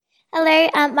Hello,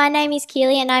 my name is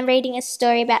Keily and I'm reading a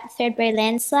story about the Thredbo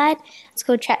landslide. It's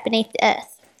called Trapped Beneath the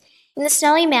Earth. In the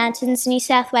snowy mountains, New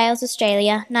South Wales,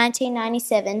 Australia,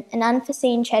 1997, an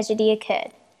unforeseen tragedy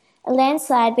occurred. A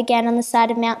landslide began on the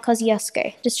side of Mount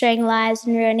Kosciuszko, destroying lives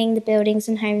and ruining the buildings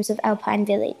and homes of Alpine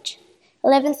Village.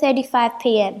 11:35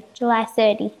 p.m, July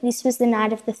 30, this was the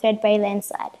night of the Thredbo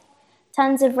landslide.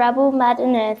 Tons of rubble, mud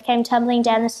and earth came tumbling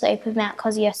down the slope of Mount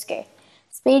Kosciuszko,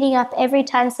 speeding up every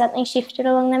time something shifted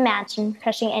along the mountain,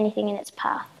 crushing anything in its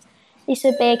path. This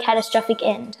would be a catastrophic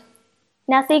end.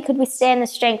 Nothing could withstand the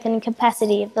strength and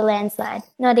capacity of the landslide,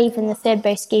 not even the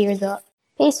Thredbo ski resort.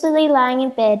 Peacefully lying in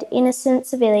bed, innocent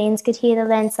civilians could hear the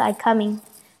landslide coming.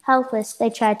 Helpless, they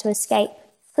tried to escape.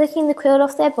 Flicking the quilt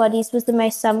off their bodies was the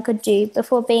most some could do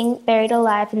before being buried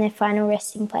alive in their final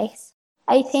resting place.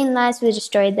 18 lives were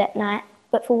destroyed that night,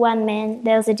 but for one man,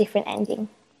 there was a different ending.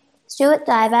 Stuart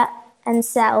Diver and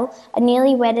Sal, a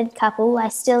newly wedded couple, lie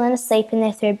still and asleep in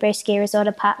their Thredbo ski resort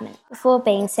apartment before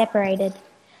being separated.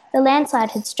 The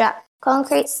landslide had struck.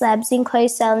 Concrete slabs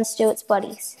enclosed Sal and Stuart's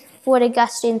bodies. Water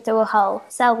gushed in through a hole.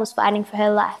 Sal was fighting for her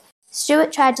life.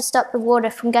 Stuart tried to stop the water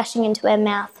from gushing into her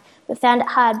mouth, but found it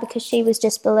hard because she was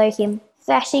just below him.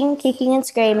 Thrashing, kicking and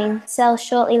screaming, Sal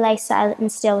shortly lay silent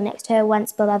and still next to her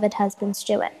once beloved husband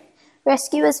Stuart.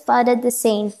 Rescuers flooded the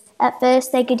scene. At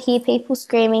first they could hear people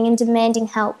screaming and demanding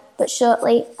help, but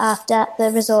shortly after the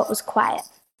resort was quiet.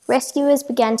 Rescuers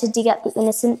began to dig up the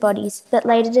innocent bodies, but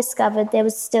later discovered there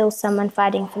was still someone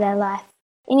fighting for their life.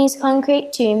 In his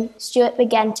concrete tomb, Stuart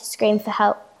began to scream for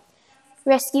help.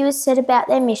 Rescuers set about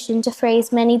their mission to free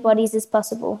as many bodies as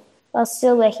possible, while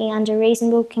still working under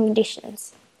reasonable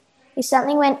conditions. If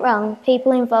something went wrong,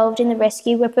 people involved in the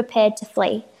rescue were prepared to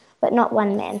flee, but not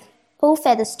one man. Paul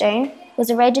Featherstone was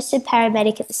a registered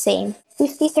paramedic at the scene.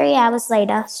 53 hours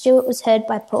later, Stuart was heard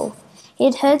by Paul. He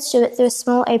had heard Stuart through a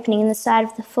small opening in the side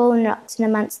of the fallen rocks and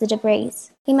amongst the debris.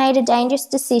 He made a dangerous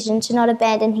decision to not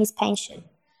abandon his patient,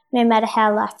 no matter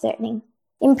how life-threatening.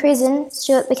 In prison,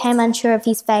 Stuart became unsure of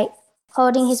his fate.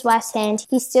 Holding his wife's hand,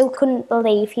 he still couldn't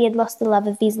believe he had lost the love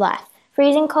of his life.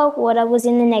 Freezing cold water was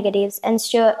in the negatives and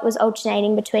Stuart was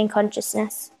alternating between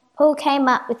consciousness. Paul came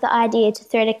up with the idea to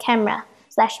thread a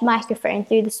camera/microphone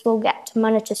through the small gap to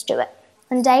monitor Stuart.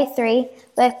 On day 3,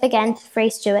 work began to free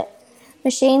Stuart.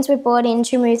 Machines were brought in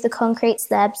to remove the concrete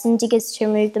slabs and diggers to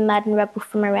remove the mud and rubble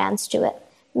from around Stuart.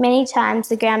 Many times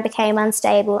the ground became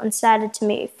unstable and started to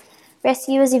move.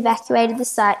 Rescuers evacuated the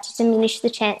site to diminish the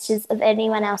chances of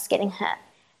anyone else getting hurt.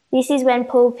 This is when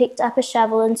Paul picked up a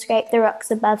shovel and scraped the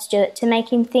rocks above Stuart to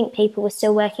make him think people were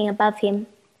still working above him.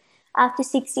 After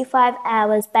 65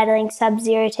 hours battling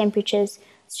sub-zero temperatures,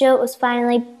 Stuart was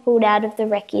finally pulled out of the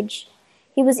wreckage.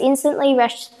 He was instantly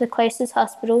rushed to the closest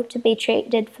hospital to be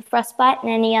treated for frostbite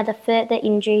and any other further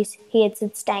injuries he had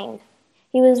sustained.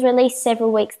 He was released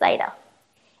several weeks later.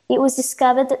 It was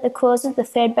discovered that the cause of the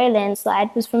Thredbo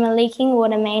landslide was from a leaking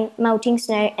water main, melting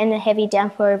snow and a heavy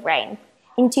downpour of rain.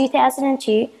 In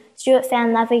 2002, Stuart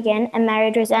found love again and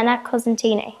married Rosanna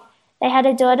Cosentino. They had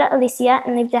a daughter, Alicia,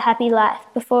 and lived a happy life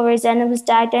before Rosanna was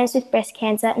diagnosed with breast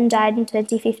cancer and died in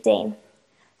 2015.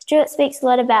 Stuart speaks a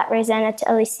lot about Rosanna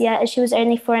to Alicia as she was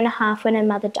only 4.5 when her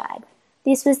mother died.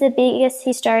 This was the biggest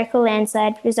historical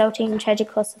landslide, resulting in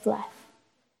tragic loss of life.